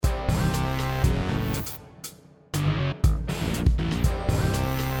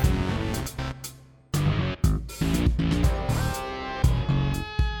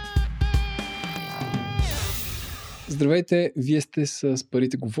Здравейте, вие сте с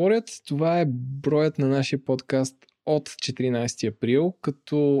Парите, говорят. Това е броят на нашия подкаст от 14 април,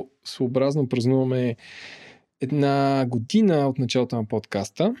 като съобразно празнуваме една година от началото на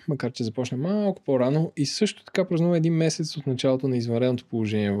подкаста, макар че започна малко по-рано, и също така празнуваме един месец от началото на извънредното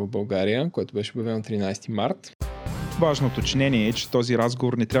положение в България, което беше обявено 13 март. Важно уточнение е, че този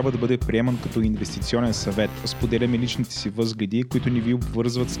разговор не трябва да бъде приеман като инвестиционен съвет. Споделяме личните си възгледи, които ни ви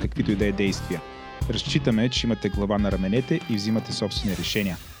обвързват с каквито и да е действия. Разчитаме, че имате глава на раменете и взимате собствени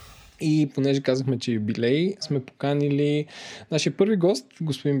решения. И понеже казахме, че е юбилей, сме поканили нашия първи гост,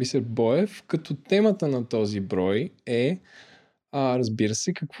 господин Бисер Боев, като темата на този брой е, разбира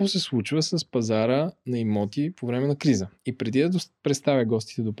се, какво се случва с пазара на имоти по време на криза. И преди да представя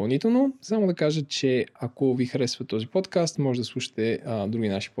гостите допълнително, само да кажа, че ако ви харесва този подкаст, може да слушате други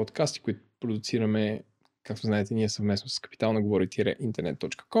наши подкасти, които продуцираме. Както знаете, ние съвместно с капитал на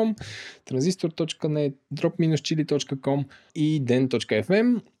говорят-интернет.com, транзистор.net, drop-chili.com и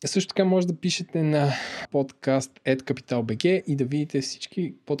den.fm. Също така може да пишете на подкаст @capital.bg и да видите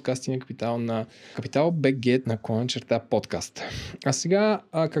всички подкасти на Капитал на capital.bg /подкаст. А сега,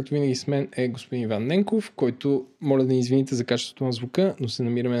 както винаги с мен е господин Иван Ненков, който, моля да ни извините за качеството на звука, но се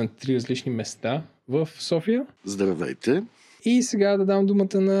намираме на 3 различни места в София. Здравейте! И сега да дам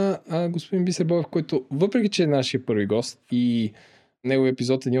думата на господин Бисер Боев, който, въпреки че е нашия първи гост и неговият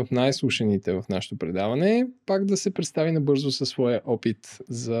епизод е един от най-слушаните в нашото предаване, пак да се представи набързо със своя опит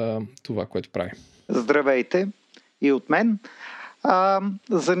за това, което прави. Здравейте и от мен.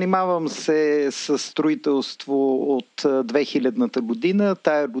 Занимавам се с строителство от 2000-та година.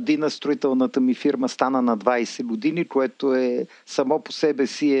 Тая година строителната ми фирма стана на 20 години, което е само по себе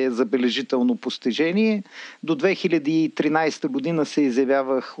си е забележително постижение. До 2013 година се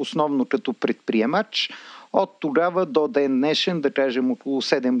изявявах основно като предприемач. От тогава до ден днешен, да кажем около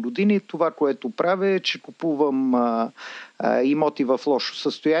 7 години, това, което правя е, че купувам имоти в лошо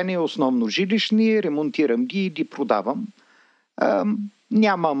състояние, основно жилищни, ремонтирам ги и ги продавам.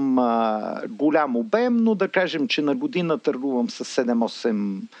 Нямам голям обем, но да кажем, че на година търгувам с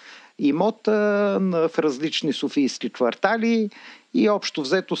 7-8 имота в различни софийски квартали и общо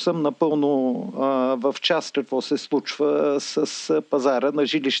взето съм напълно в час какво се случва с пазара на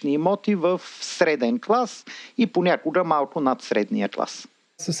жилищни имоти в среден клас и понякога малко над средния клас.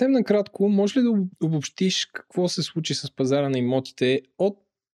 Съвсем накратко, може ли да обобщиш какво се случи с пазара на имотите от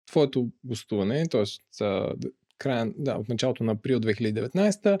твоето гостуване, т.е. от началото на април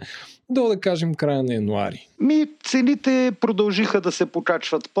 2019 до, да кажем, края на януари? Цените продължиха да се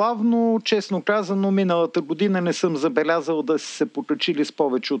покачват плавно. Честно казано, миналата година не съм забелязал да се покачили с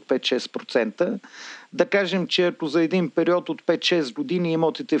повече от 5-6%. Да кажем, че ако за един период от 5-6 години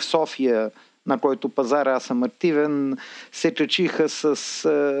имотите в София, на който пазар аз съм активен, се качиха с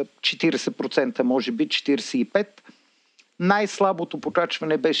 40%, може би 45%. Най-слабото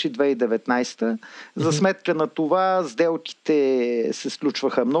покачване беше 2019. За сметка на това сделките се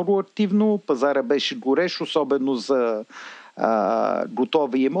сключваха много активно, пазара беше горещ, особено за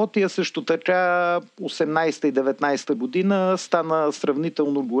готови имоти, а също така 18 и 19 година стана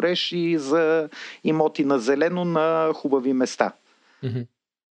сравнително горещ и за имоти на зелено на хубави места.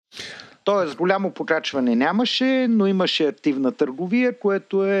 Тоест голямо покачване нямаше, но имаше активна търговия,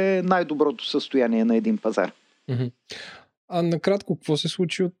 което е най-доброто състояние на един пазар. А накратко, какво се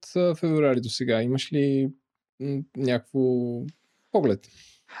случи от февруари до сега? Имаш ли някакво поглед?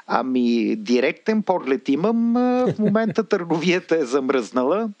 Директен поглед имам. В момента търговията е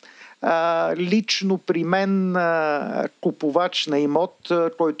замръзнала. Лично при мен купувач на имот,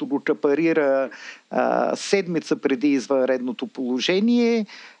 който го капарира седмица преди извънредното положение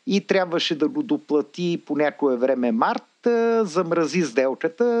и трябваше да го доплати по някое време март, замрази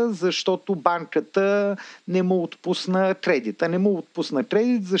сделката, защото банката не му отпусна кредит. Не му отпусна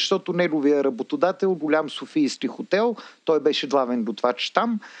кредит, защото неговия работодател, голям софийски хотел, той беше главен готвач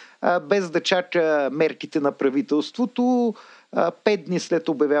там, без да чака мерките на правителството, 5 дни след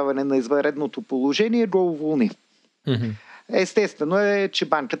обявяване на извънредното положение го уволни. Естествено е, че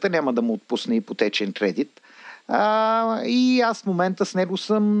банката няма да му отпусне ипотечен кредит. И аз в момента с него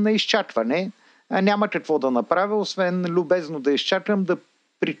съм на изчакване. Няма какво да направя, освен любезно да изчакам да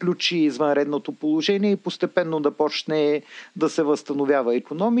приключи извънредното положение и постепенно да почне да се възстановява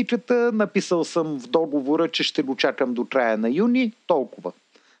икономиката. Написал съм в договора, че ще го чакам до края на юни. Толкова.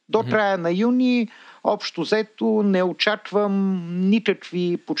 До края на юни общо взето не очаквам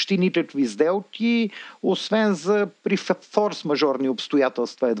почти никакви сделки, освен при форс-мажорни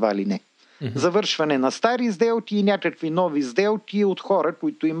обстоятелства едва ли не. Завършване на стари сделки и някакви нови сделки от хора,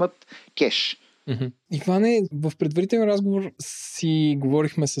 които имат кеш. Иване, в предварителен разговор си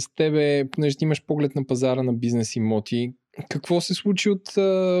говорихме с тебе, понеже ти имаш поглед на пазара на бизнес имоти. Какво се случи от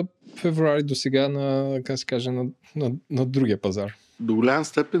февруари до сега на другия пазар? До голям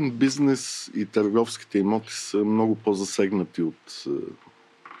степен бизнес и търговските имоти са много по-засегнати от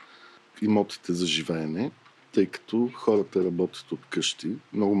имотите за живеене, тъй като хората работят от къщи.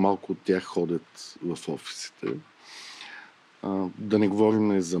 Много малко от тях ходят в офисите. Да не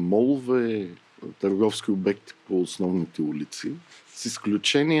говорим за молове, търговски обекти по основните улици. С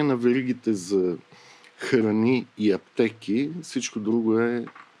изключение на веригите за храни и аптеки, всичко друго е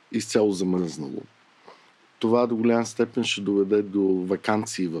изцяло замръзнало. Това до голяма степен ще доведе до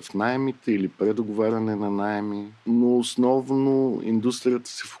ваканции в наемите или предоговаряне на наеми, но основно индустрията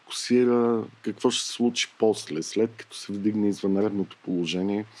се фокусира какво ще се случи после, след като се вдигне извънредното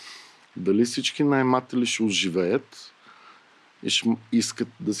положение. Дали всички наематели ще оживеят и ще искат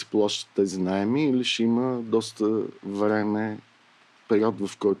да си плащат тези наеми, или ще има доста време, период,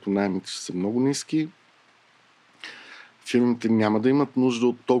 в който наемите ще са много ниски. Фирмите няма да имат нужда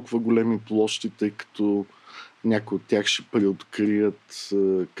от толкова големи площи, тъй като някои от тях ще преоткрият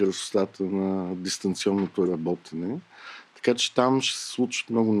красотата на дистанционното работене. Така че там ще се случат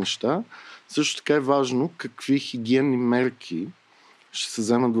много неща. Също така е важно какви хигиенни мерки ще се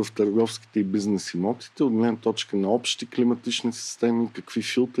вземат в търговските и бизнес имотите, от гледна точка на общи климатични системи, какви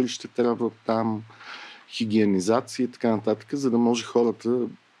филтри ще трябват там, хигиенизация и така нататък, за да може хората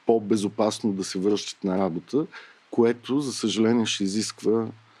по-безопасно да се връщат на работа, което, за съжаление, ще изисква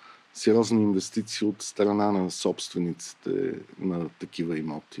сериозни инвестиции от страна на собствениците на такива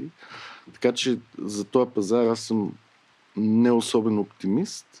имоти. Така че за този пазар аз съм не особен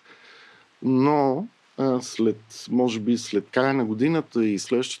оптимист, но може би след края на годината и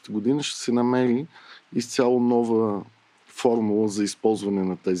следващата година ще се намери изцяло нова формула за използване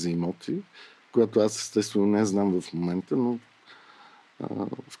на тези имоти, която аз естествено не знам в момента, но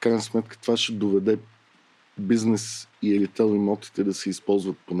в крайна сметка това ще доведе бизнес и ритейл имотите да се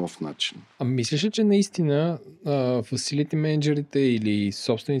използват по нов начин. А мислиш ли, че наистина фасилити менеджерите или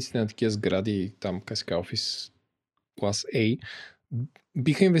собствениците на такива сгради, там офис клас A,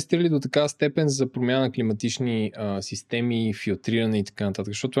 биха инвестирали до такава степен за промяна на климатични системи, филтриране и така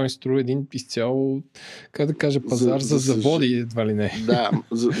нататък? Защото това ми се струва един изцяло, пазар за заводи, едва ли не. Да,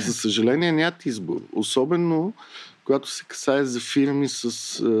 за съжаление нямат избор. Особено когато се касае за фирми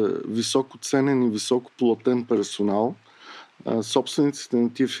с високо ценен и високо платен персонал, собствениците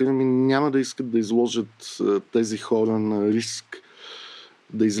на тия фирми няма да искат да изложат тези хора на риск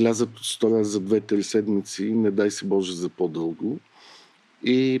да излязат от строя за 2-3 седмици, не дай си Боже за по-дълго.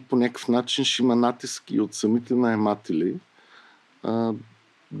 И по някакъв начин ще има натиски от самите наематели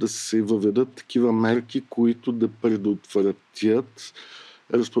да се въведат такива мерки, които да предотвратят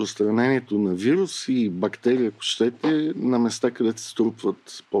разпространението на вируси и бактерии, ако щете, на места, където се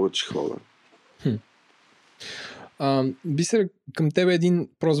струпват повече хора. Бисер, към тебе един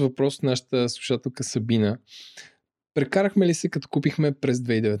прост въпрос, нашата слушателка Сабина. Прекарахме ли се, като купихме през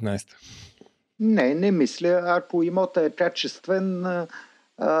 2019? Не мисля. Ако имота е качествен,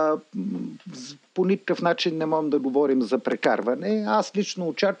 по никакъв начин не можем да говорим за прекарване. Аз лично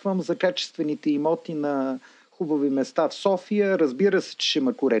очаквам за качествените имоти на хубави места в София. Разбира се, че ще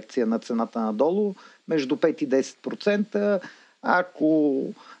има корекция на цената надолу, между 5 и 10%. Ако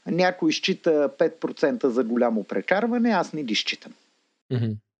някой счита 5% за голямо прекарване, аз не ги считам.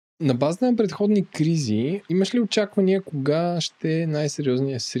 На база на предходни кризи, имаш ли очаквания кога ще е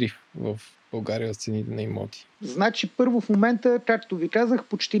най-сериозният срив в България с цените на имоти? Значи първо в момента, както ви казах,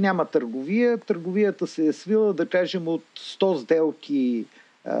 почти няма търговия. Търговията се е свила, да кажем, от 100 сделки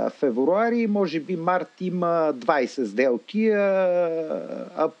февруари, може би март има 20 сделки,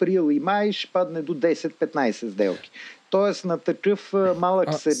 април и май ще падне до 10-15 сделки. Тоест на такъв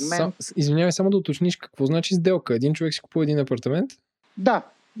малък сегмент... Извинявай, само да уточниш какво значи сделка. Един човек си купува един апартамент? Да.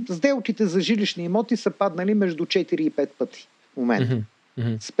 Сделките за жилищни имоти са паднали между 4 и 5 пъти в момента.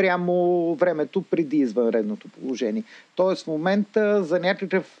 Спрямо времето преди извънредното положение. Тоест в момента за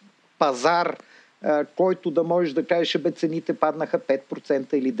някакъв пазар, който да можеш да кажеш, бе, цените паднаха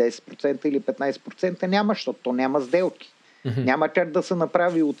 5% или 10% или 15%, няма, защото то няма сделки. Няма как да се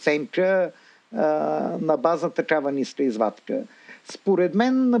направи оценка на база такава ниска извадка. Според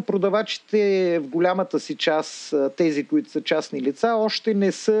мен продавачите в голямата си част, тези, които са частни лица, още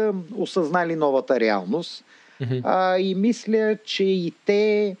не са осъзнали новата реалност. И мисля, че и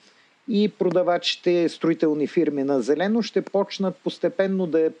те, и продавачите строителни фирми на зелено ще почнат постепенно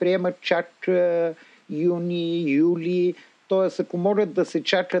да я приемат чак юни, юли. Т.е. ако могат да се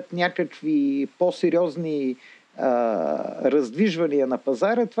чакат някакви по-сериозни раздвижвания на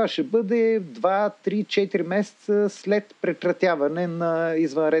пазара, това ще бъде 2, 3, 4 месеца след прекратяване на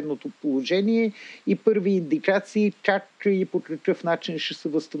извънредното положение и първи индикации как и по какъв начин ще се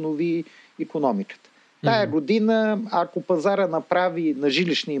възстанови икономиката. Тая година, ако пазара направи на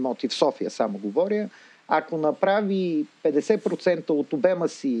жилищни имоти в София, само говоря, ако направи 50% от обема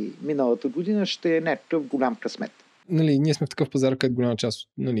си миналата година, ще е някакъв голям късмет. Ние сме в такъв пазар, където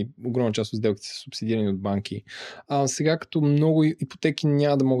огромна част от сделките са субсидирани от банки. Сега като много ипотеки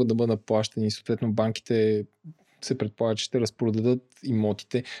няма да могат да бъдат плащани, съответно банките се предполага, че ще разпродадат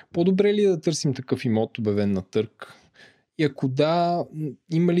имотите. По-добре ли е да търсим такъв имот, обявен на търг? И ако да,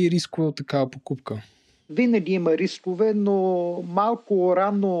 има ли рискове от такава покупка? Винаги има рискове, но малко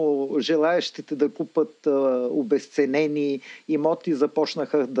рано желаещите да купат обезценени имоти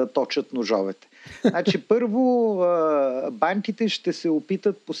започнаха да точат ножовете. Значи първо банките ще се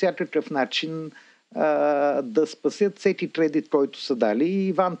опитат по всякакъв начин да спасят всеки кредит, който са дали.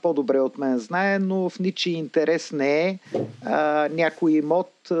 Иван по-добре от мен знае, но в ничий интерес не е някой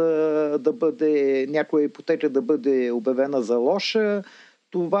имот някоя ипотека да бъде обявена за лоша.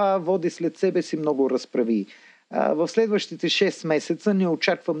 Това води след себе си много разправи. В следващите 6 месеца не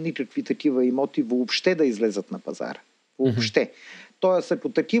очаквам никакви такива имоти въобще да излезат на пазара. Въобще. Тоест, ако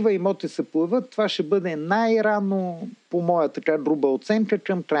такива имоти се появят, това ще бъде най-рано, по моя така груба оценка,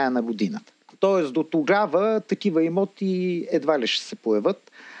 към края на годината. Тоест, до тогава такива имоти едва ли ще се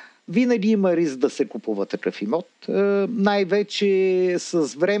появят. Винаги има риск да се купува такъв имот. Най-вече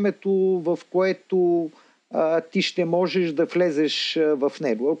с времето, в което ти ще можеш да влезеш в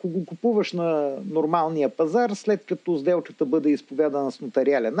него. Ако го купуваш на нормалния пазар, след като сделката бъде изповядана с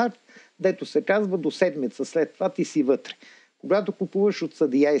нотариален акт, дето се казва до седмица след това ти си вътре. Когато купуваш от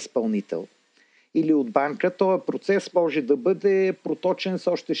съдия изпълнител или от банка, този процес може да бъде проточен с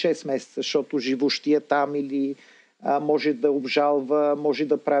още 6 месеца, защото живущия там или може да обжалва, може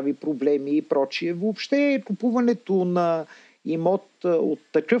да прави проблеми и прочие. Въобще купуването на имот от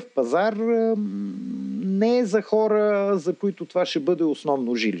такъв пазар не е за хора, за които това ще бъде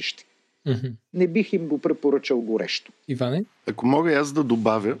основно жилище. Не бих им го препоръчал горещо. Иване? Ако мога аз да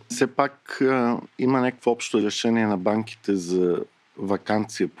добавя, все пак има някакво общо решение на банките за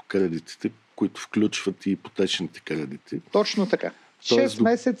ваканция по кредитите, които включват и ипотечните кредити. Точно така. 6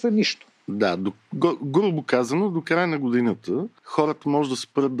 месеца нищо. Да, грубо казано, до края на годината хората може да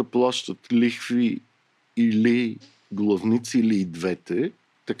спрат да плащат лихви или главници или и двете,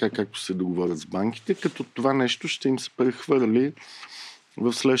 така както се договорят с банките, като това нещо ще им се прехвърли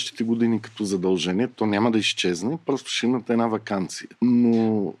в следващите години като задължение. То няма да изчезне, просто ще имат една ваканция.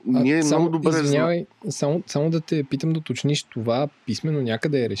 Но ние много добре знаем. Само да те питам да уточниш, това писмено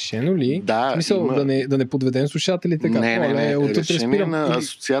някъде е решено ли? Да, да не подведем слушателите. Не. Решение на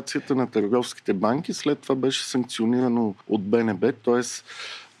Асоциацията на търговските банки, след това беше санкционирано от БНБ, т.е.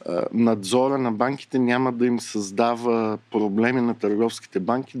 надзора на банките няма да им създава проблеми на търговските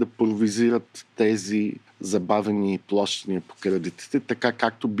банки да провизират тези забавени плащания по кредитите, така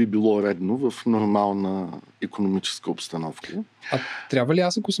както би било редно в нормална икономическа обстановка. А трябва ли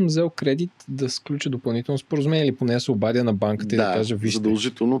аз, ако съм взел кредит, да сключа допълнително споразумение или поне да се обадя на банката и да кажа вижте?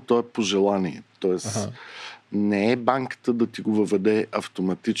 Задължително, то е по желание. Тоест, не е банката да ти го въведе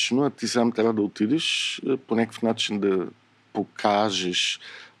автоматично, а ти сам трябва да отидеш по някакъв начин да покажеш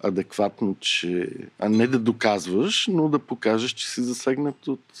адекватно, а не да доказваш, но да покажеш, че си засегнат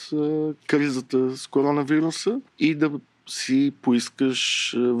от кризата с коронавируса и да си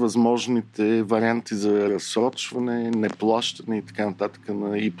поискаш възможните варианти за разсрочване, неплащане и така нататък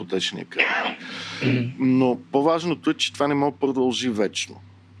на ипотечния кредит. Но по-важното е, че това не може да продължи вечно.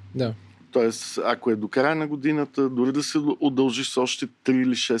 Да. Тоест, ако е до края на годината, дори да се удължи с още 3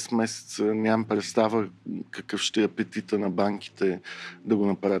 или 6 месеца, нямам представа какъв ще е апетита на банките да го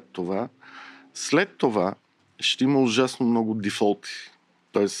направят това. След това ще има ужасно много дефолти,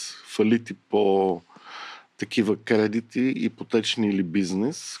 т.е. фалити по такива кредити, ипотечни или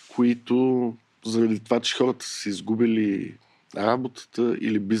бизнес, които заради това, че хората са изгубили работата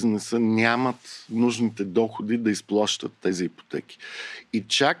или бизнеса, нямат нужните доходи да изплащат тези ипотеки. И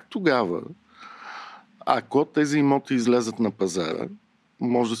чак тогава, ако тези имоти излезат на пазара,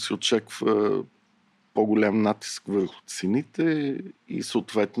 може да се очаква по-голям натиск върху цените и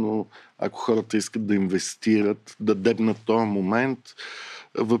съответно, ако хората искат да инвестират, да дебнат този момент,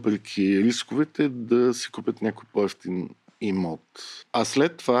 въпреки рисковете, да си купят някой по-евтин имот. А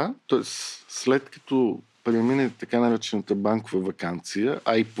след това, т.е. след като премине така наречената банкова ваканция,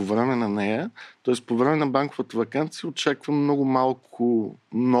 а и по време на нея, т.е. по време на банковата ваканция очаквам много малко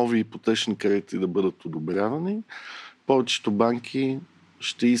нови ипотечни кредити да бъдат одобрявани. Повечето банки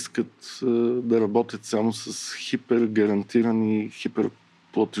ще искат да работят само с хипергарантирани,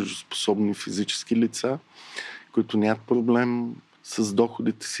 хиперплатежоспособни физически лица, които нямат проблем с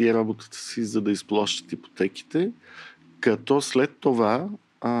доходите си и работата си, за да изплащат ипотеките, като след това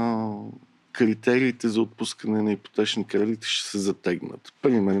критериите за отпускане на ипотечни кредити ще се затегнат.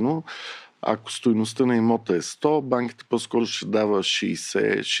 Примерно, ако стойността на имота е 100, банката по-скоро ще дава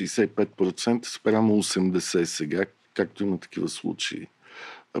 60-65% спрямо 80% сега, както има такива случаи.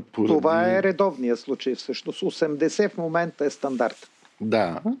 Това е редовният случай всъщност. 80 в момента е стандарт.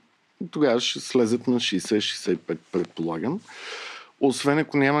 Да, тогава ще слезат на 60-65, предполагам. Освен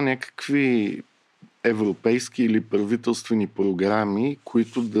ако няма някакви европейски или правителствени програми,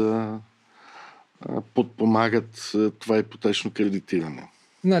 които да подпомагат това ипотечно кредитиране.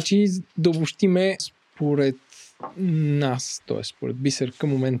 Значи, да обобщиме, според нас, т.е. според Бисер, към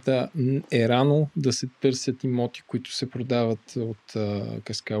момента е рано да се търсят имоти, които се продават от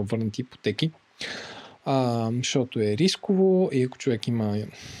върнати ипотеки. Защото е рисково и ако човек има...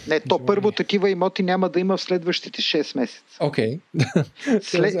 Не, то първо такива имоти няма да има в следващите 6 месеца. Окей.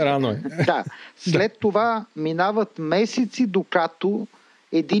 Рано е. Да. След това минават месеци, докато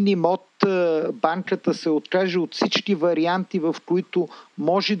един имот банката се откаже от всички варианти, в които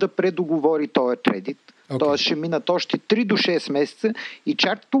може да предоговори този кредит. Т.е. ще минат още 3 до 6 месеца и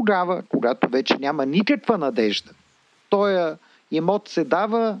чак тогава, когато вече няма никаква надежда, този имот се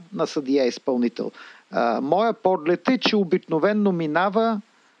дава на съдия изпълнител. Моя поглед е, че обикновенно минава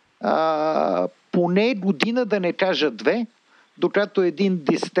поне година, да не кажа 2, докато един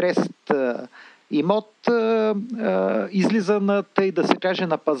дистрест имот излиза на, тъй да се каже,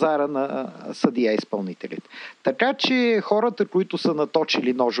 на пазара на съдия изпълнителите. Така че хората, които са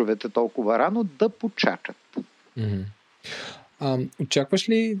наточили ножовете толкова рано, да почакат. Mm-hmm. Очакваш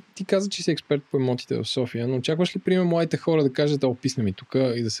ли, ти каза, че си експерт по имотите в София, но очакваш ли, примерно, младите хора да кажат, описна ми тук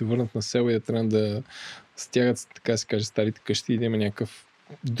и да се върнат на село и да трябва да стягат, така се каже, старите къщи и да има някакъв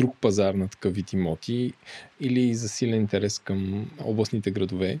друг пазар на такъв вид имоти или засилен интерес към областните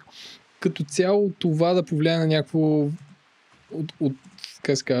градове? Като цяло това да повлияе на някакво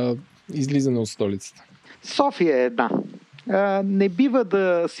излизане от столицата? София е една. Не бива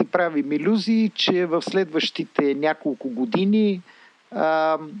да си правим илюзии, че в следващите няколко години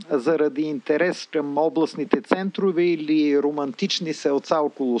заради интерес към областните центрове или романтични селца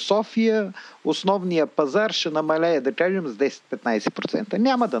около София, основният пазар ще намалее, да кажем, с 10-15%.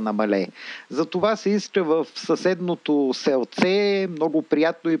 Няма да намалее. Затова се иска в съседното селце, много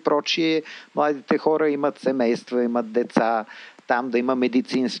приятно и прочие. Младите хора имат семейства, имат деца, там да има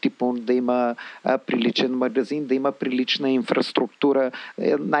медицински пункт, да има приличен магазин, да има прилична инфраструктура,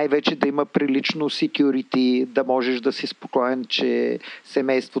 най-вече да има прилично security, да можеш да си спокоен, че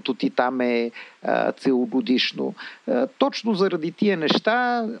семейството ти там е целогодишно. Точно заради тия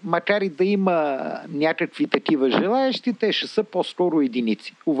неща, макар и да има някакви такива желаещи, те ще са по-скоро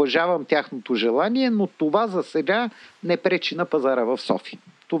единици. Уважавам тяхното желание, но това за сега не пречи на пазара в София.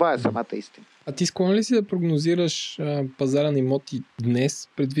 Това е самата истина. А ти склонен ли си да прогнозираш пазара на имоти днес,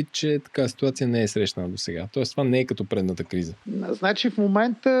 предвид, че така ситуация не е срещана до сега? Тоест това не е като предната криза. Значи в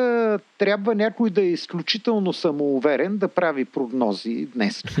момента трябва някой да е изключително самоуверен да прави прогнози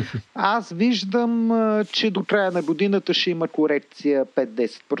днес. Аз виждам, че до края на годината ще има корекция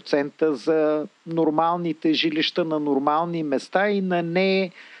 5-10% за нормалните жилища на нормални места и на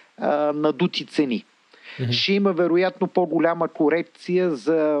не надути цени. Ще има вероятно по-голяма корекция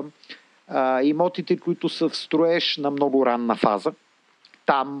за имотите, които са в строеж на много ранна фаза.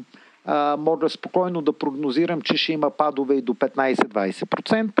 Там мога спокойно да прогнозирам, че ще има падове и до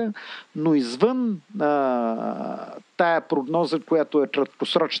 15-20%, но извън тая прогноза, която е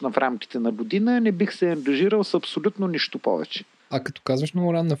краткосрочна в рамките на година, не бих се ангажирал с абсолютно нищо повече. А като казваш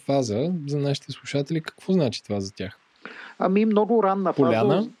много ранна фаза, за нашите слушатели, какво значи това за тях? Много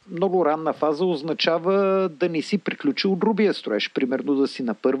ранна фаза означава да не си приключил грубия строеж. Примерно да си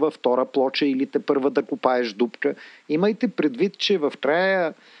на първа, втора плоча или те първа да копаеш дупка. Имайте предвид, че в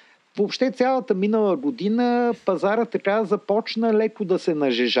края, въобще цялата минала година, пазара така започна леко да се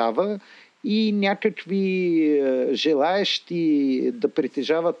нажежава и някакви желаещи да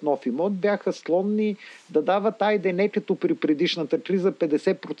притежават нов имот бяха склонни да дават, айде не като при предишната криза,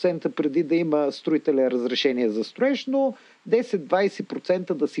 50% преди да има строителя разрешение за строеж, но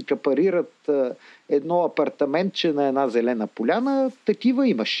 10-20% да си капарират едно апартаментче на една зелена поляна, такива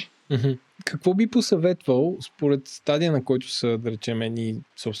имаш. Какво би посъветвал според стадия, на който са, да речем, едни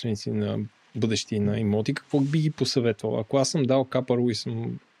собственици на бъдещи на имоти, какво би ги посъветвал? Ако аз съм дал капаро и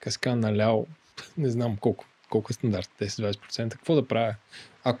съм налял, не знам колко, колко е стандарт? 10-20%? Какво да правя?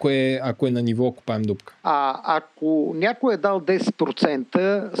 Ако е на ниво копаем дупка. Ако някой е дал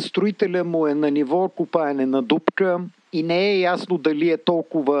 10%, строителя му е на ниво копаене на дупка и не е ясно дали е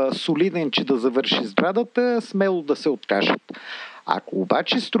толкова солиден, че да завърши сградата, смело да се откажат. Ако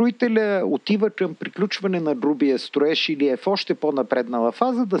обаче строителя отива към приключване на грубия строеж или е в още по-напреднала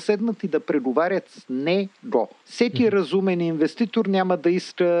фаза, да седнат и да преговарят с него. Всеки разумен инвеститор няма да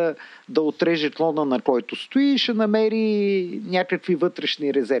иска да отреже клона, на който стои, и ще намери някакви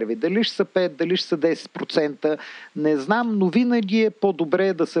вътрешни резерви. Дали ще са 5, дали ще са 10%, не знам, но винаги е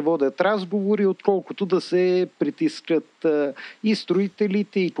по-добре да се водят разговори, отколкото да се притискат и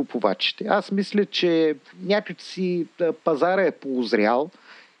строителите, и купувачите. Аз мисля, че някакси пазара е озрял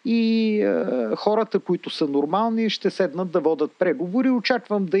и хората, които са нормални, ще седнат да водят преговори.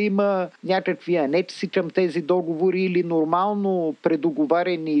 Очаквам да има някакви анекси към тези договори или нормално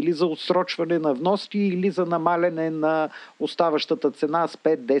предоговаряне или за отсрочване на вноски, или за намаляне на оставащата цена с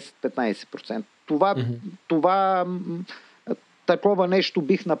 5, 10, 15%. Такова нещо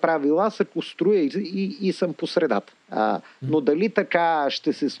бих направил аз, ако строя и съм по средата. Но дали така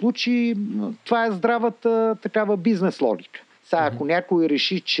ще се случи, това е здравата такава бизнес логика. Ако някой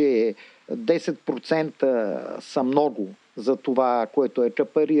реши, че 10% са много за това, което е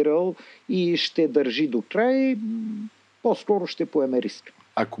капарирал и ще държи до край, по-скоро ще поеме риск.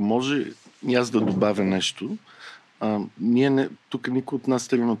 Ако може и аз да добавя нещо, тук никой от нас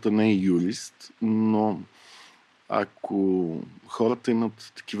трибуната не е юрист, но ако хората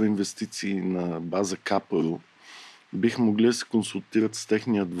имат такива инвестиции на база капаро, биха могли да се консултират с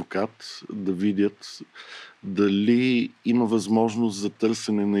техния адвокат, да видят дали има възможност за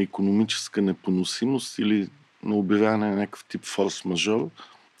търсене на икономическа непоносимост или на обявяване на някакъв тип форс-мажор.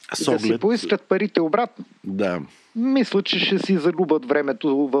 Да си поискат парите обратно. Да. Мисля, че ще си загубят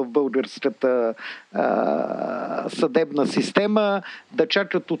времето в българската съдебна система, да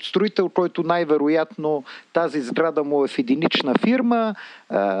чакат от строител, който най-вероятно тази сграда му е в единична фирма,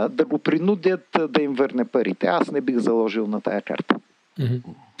 да го принудят да им върне парите. Аз не бих заложил на тая карта.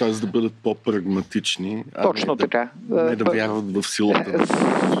 Тоест да бъдат по-прагматични, точно така. Не да вярват в силата.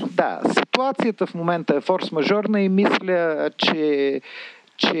 Да, ситуацията в момента е форс-мажорна и мисля,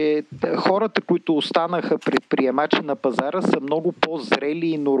 че хората, които останаха предприемачи на пазара, са много по-зрели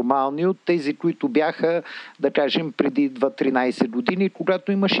и нормални от тези, които бяха, да кажем, преди 2-13 години,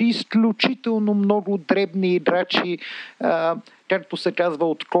 когато имаше изключително много дребни играчи, както се казва,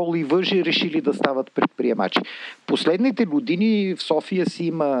 от кол и въжи, решили да стават предприемачи. Последните години в София си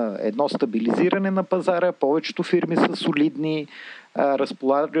има едно стабилизиране на пазара, повечето фирми са солидни,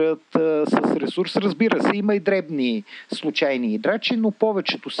 разполагат с ресурс. Разбира се, има и дребни случайни играчи, но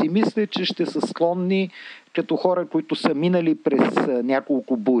повечето си мисля, че ще са склонни, като хора, които са минали през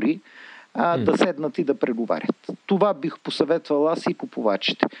няколко бури, да седнат и да преговарят. Това бих посъветвал аз и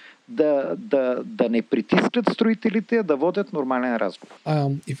купувачите. Да не притискат строителите, а да водят нормален разговор.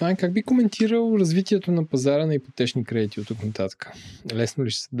 Иван, как би коментирал развитието на пазара на ипотечни кредити от тук нататък? Лесно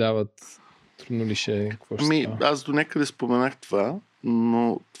ли ще се дават? Трудно ли ще? Какво ще става? Аз до някъде споменах това,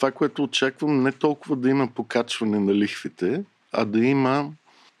 но това, което очаквам, не толкова да има покачване на лихвите, а да има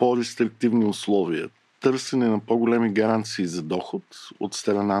по-рестриктивни условия. Търсене на по-големи гаранции за доход от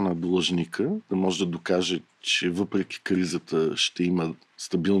страна на длъжника, да може да докаже, че въпреки кризата ще има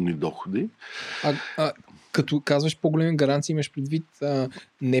стабилни доходи. Като казваш по-големи гаранции, имаш предвид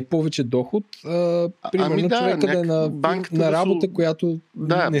не повече доход, примерно човека да е на работа, която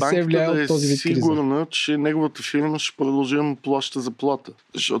не се влияе от този вид криза. Сигурна, че неговата фирма ще продължи да му плаща заплата.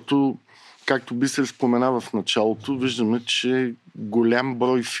 Защото, както Бисер спомена в началото, виждаме, че голям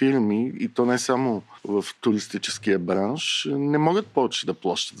брой фирми, и то не само в туристическия бранш, не могат повече да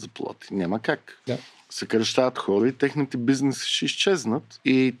плащат заплати. Няма как. Да. Съкращават хора и техните бизнеси ще изчезнат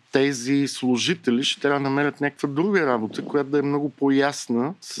и тези служители ще трябва да намерят някаква друга работа, която да е много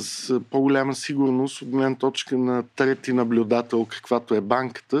по-ясна, с по-голяма сигурност от гледна точка на трети наблюдател, каквато е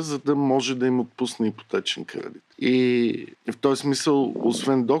банката, за да може да им отпусне ипотечен кредит. И в този смисъл,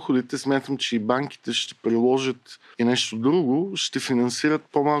 освен доходите, смятам, че и банките ще приложат и нещо друго, ще финансират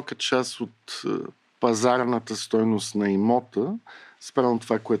по-малка част от пазарната стойност на имота, спрямо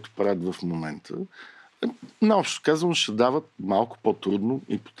това, което правят в момента. Наобщо казвам, ще дават малко по-трудно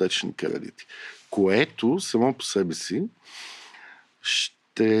ипотечни кредити, което само по себе си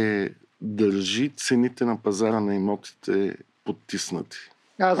ще държи цените на пазара на имотите подтиснати.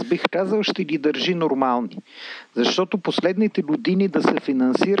 Аз бих казал, ще ги държи нормални. Защото последните години да се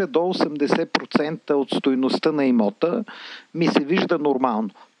финансира до 80% от стойността на имота ми се вижда нормално.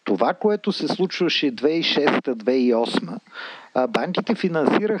 Това, което се случваше 2006-2008, банките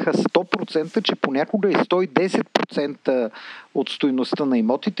финансираха 100%, че понякога и 110% от стойността на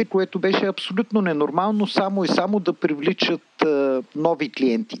имотите, което беше абсолютно ненормално, само и само да привличат нови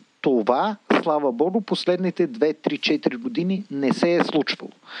клиенти. Това, слава Богу, последните 2-3-4 години не се е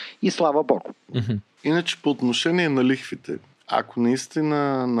случвало. И слава Богу. Иначе по отношение на лихвите, ако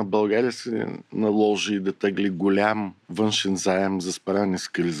наистина на България се наложи да тегли голям външен заем за справяне с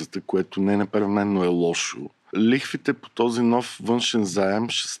кризата, което не непременно е лошо, лихвите по този нов външен заем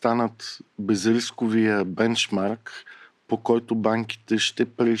ще станат безрисковия бенчмарк, по който банките ще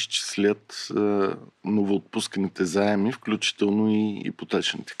преизчислят новоотпусканите заеми, включително и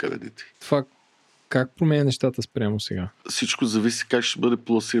ипотечните кредити. Това как променя нещата спрямо сега? Всичко зависи как ще бъде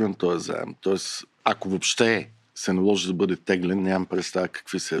пласиран този заем. Тоест, ако въобще се наложи да бъде теглен, нямам представа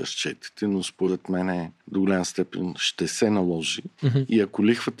какви са разчетите, но според мен до голяма степен ще се наложи. И ако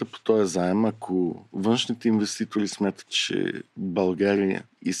лихвата по този заем, ако външните инвеститори смятат, че България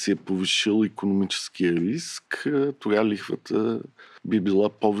и се е повишил икономическия риск, тогава лихвата би била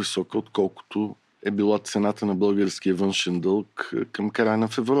по-висока, отколкото е била цената на българския външен дълг към края на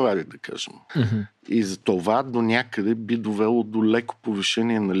февруари, да кажем. И за това до някъде би довело до леко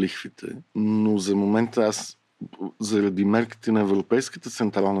повишение на лихвите, но за момента аз заради мерките на Европейската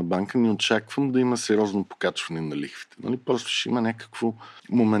централна банка не очаквам да има сериозно покачване на лихвите. Нали? Просто ще има някакво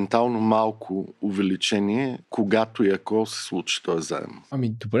моментално малко увеличение, когато и ако се случи този заем. Ами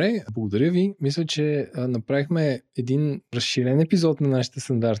добре, благодаря ви. Мисля, че направихме един разширен епизод на нашите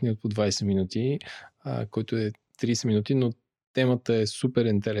стандартни от по 20 минути, който е 30 минути, но темата е супер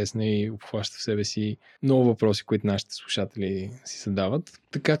интересна и обхваща в себе си много въпроси, които нашите слушатели си задават.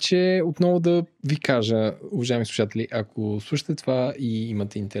 Така че отново да ви кажа, уважаеми слушатели, ако слушате това и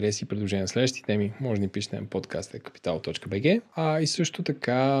имате интерес и предложения на следващите теми, може да ни пишете на подкаста capital.bg. И също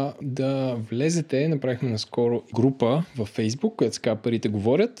така да влезете, направихме наскоро група във Facebook, която се казва Парите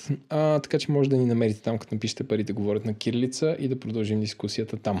говорят, така че може да ни намерите там, като напишете Парите говорят на кирилица и да продължим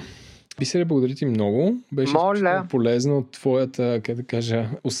дискусията там. Бисере, благодаря ти много. Беше полезно от твоята, как да кажа,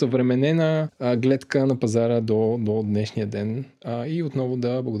 усъвременена гледка на пазара до днешния ден. И отново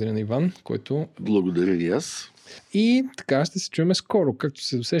да благодаря на Иван, който... Благодаря и аз. И така ще се чуем скоро. Както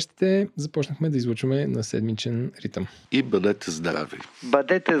се досещате, започнахме да излучваме на седмичен ритъм. И бъдете здрави.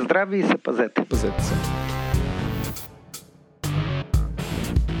 Бъдете здрави и се пазете. Пазете се.